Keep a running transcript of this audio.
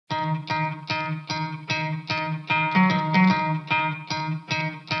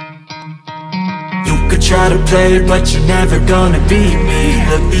try to play, but you're never gonna beat me.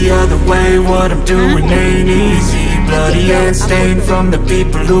 Look the other way, what I'm doing ain't easy. Bloody hands stained from the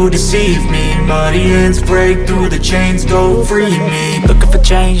people who deceive me. Muddy hands break through the chains, go free me. Looking for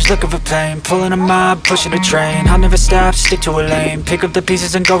change, looking for pain, pulling a mob, pushing a train. I'll never stop, stick to a lane, pick up the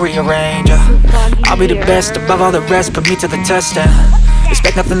pieces and go rearrange. I'll be the best above all the rest, put me to the test and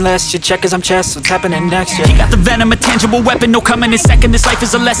expect nothing less, you check as I'm chess, what's happening next, yeah. He got the venom, a tangible weapon, no coming in second. This life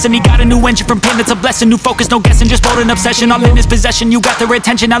is a lesson, he got a new engine from pain, it's a blessing. New focus, no guessing, just bold and obsession. All in his possession, you got their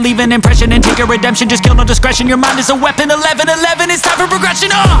attention. I leave an impression and take a redemption, just kill no discretion. Your mind is a weapon, 11-11, it's time for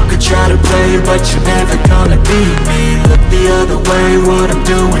progression. You could try to play, but you're never gonna beat me. Look the other way, what I'm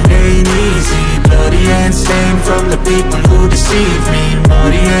doing ain't easy. Bloody hands stained from the people who deceive me.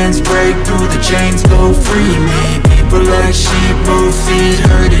 Muddy hands break through the chains, go free me. People like sheep move feet,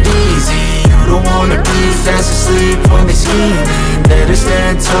 hurt it easy. You don't wanna be fast asleep when they scheming. Better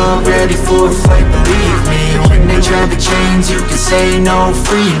stand tall, ready for a fight, believe me. When they try to change, you can say no,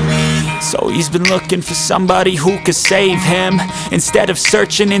 free me. So he's been looking for somebody who could save him, instead of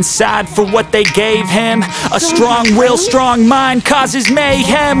searching inside for what they gave him. A strong will, strong mind causes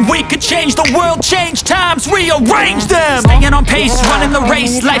mayhem. We could change the world, change times, rearrange them. Staying on pace, running the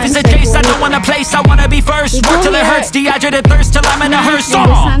race. Life is a chase, I don't want a place, I wanna be first. Work till it hurts, dehydrated thirst till I'm in a hearse.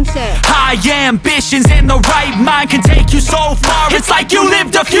 High ambitions and the right mind can take you so far. It's like you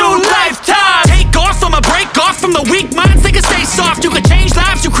lived a few lifetimes. Take off, I'ma break off from the weak minds. They can stay soft, you can change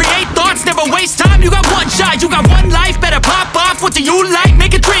lives, you create thoughts. Never waste time, you got one shot, you got one life. Better pop off, what do you like?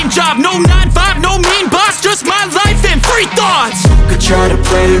 Make a dream job, no 9-5, no mean boss. Just my life and free thoughts. You could try to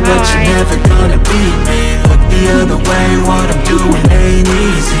play, but you're never gonna beat me. Look the other way, what I'm doing ain't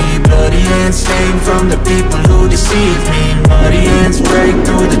easy. Bloody hands stained from the people who deceive me. Muddy hands break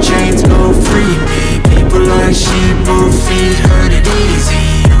through the chains, go free me. People like sheep move feet, hurt it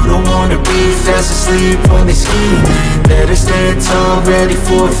easy. You don't wanna be fast asleep when they scheming. Better stand tall, ready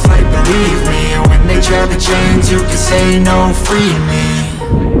for a fight, believe me. When they try to change, you can say no, free me.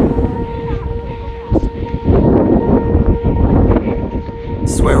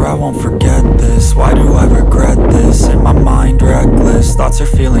 Swear I won't forget this, why do I regret this? In my mind reckless, thoughts are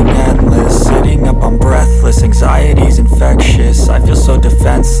feeling endless. Sitting up, I'm breathless, anxiety's infectious. I feel so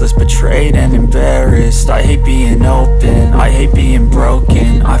defenseless, betrayed and embarrassed. I hate being open, I hate being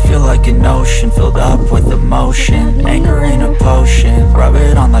broken. I feel like an ocean filled up with emotion. Anger ain't a potion, rub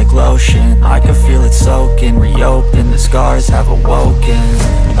it on like lotion. I can feel it soaking, reopen, the scars have awoken.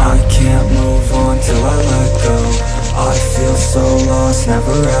 I can't move on till I let go. I feel so lost,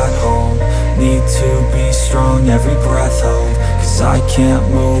 never at home. Need to be strong, every breath hold. Cause I can't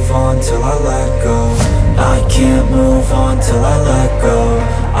move on till I let go. I can't move on till I let go.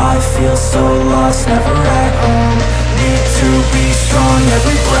 I feel so lost, never at home. Need to be strong,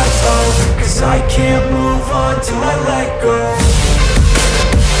 every breath hold. Cause I can't move on till I let go.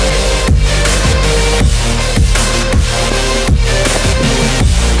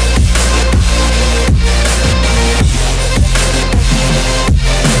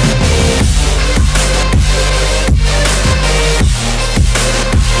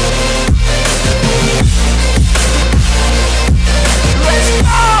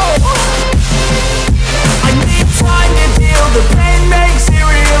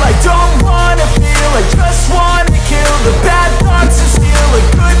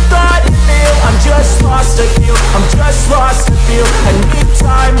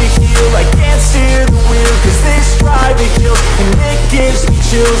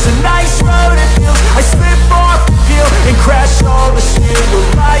 A nice road it feels. I slip off the peel and crash all the steel.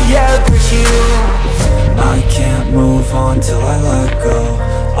 Will I ever heal? I can't move on till I let go.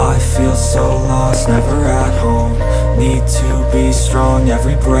 I feel so lost, never at home. Need to be strong,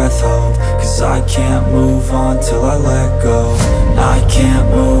 every breath hold. Cause I can't move on till I let go. I can't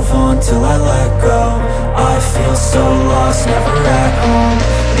move on till I let go. I feel so lost, never at home.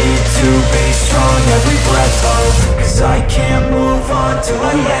 Need to be strong, every breath hold. Cause I can't move on till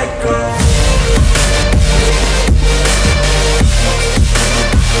I let go.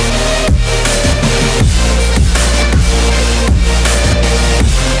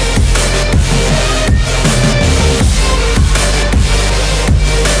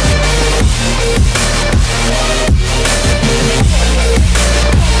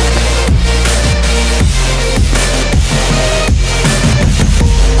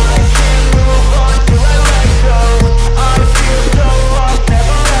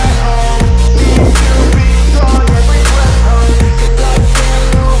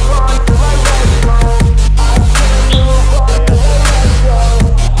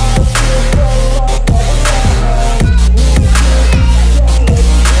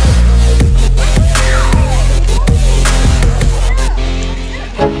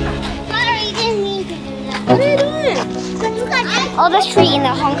 street in the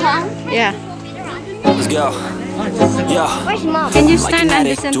Hong Kong? Yeah. Let's go. Yo. Where's mom? Can you Like stand an at the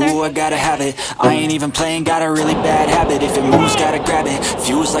addict, center? do I gotta have it. I ain't even playing, got a really bad habit. If it moves, gotta grab it.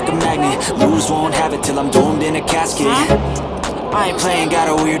 Fuse like a magnet, lose, won't have it till I'm doomed in a casket. I ain't playing, got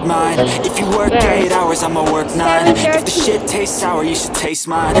a weird mind. If you work 8 hours, I'ma work 9. If the shit tastes sour, you should taste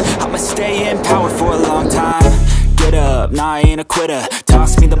mine. I'ma stay in power for a long time. Get up, nah, I ain't a quitter.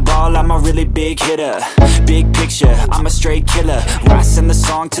 Toss me the ball, I'm a really big hitter. Big picture, I'm a straight killer. Rising the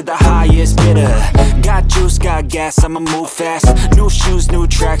song to the highest bidder. Got juice, got gas, I'ma move fast. New shoes, new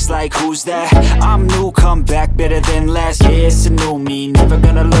tracks, like who's that? I'm new, come back, better than last. Yeah, it's a new me, never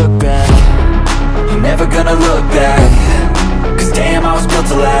gonna look back. Never gonna look back. Cause damn, I was built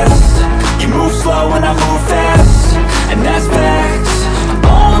to last. You move slow and I move fast, and that's facts.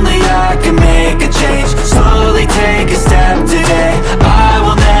 Only I can make a change. Slowly take a step today. I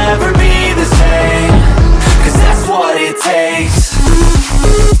will never be the same. Cause that's what it takes.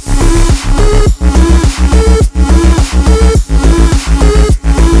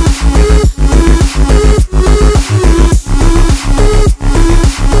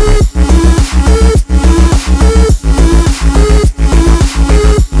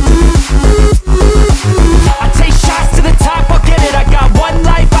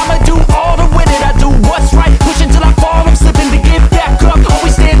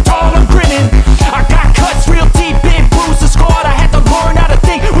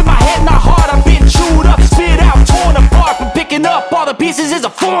 Pieces is a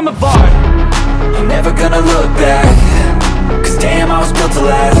form of art. I'm never gonna look back.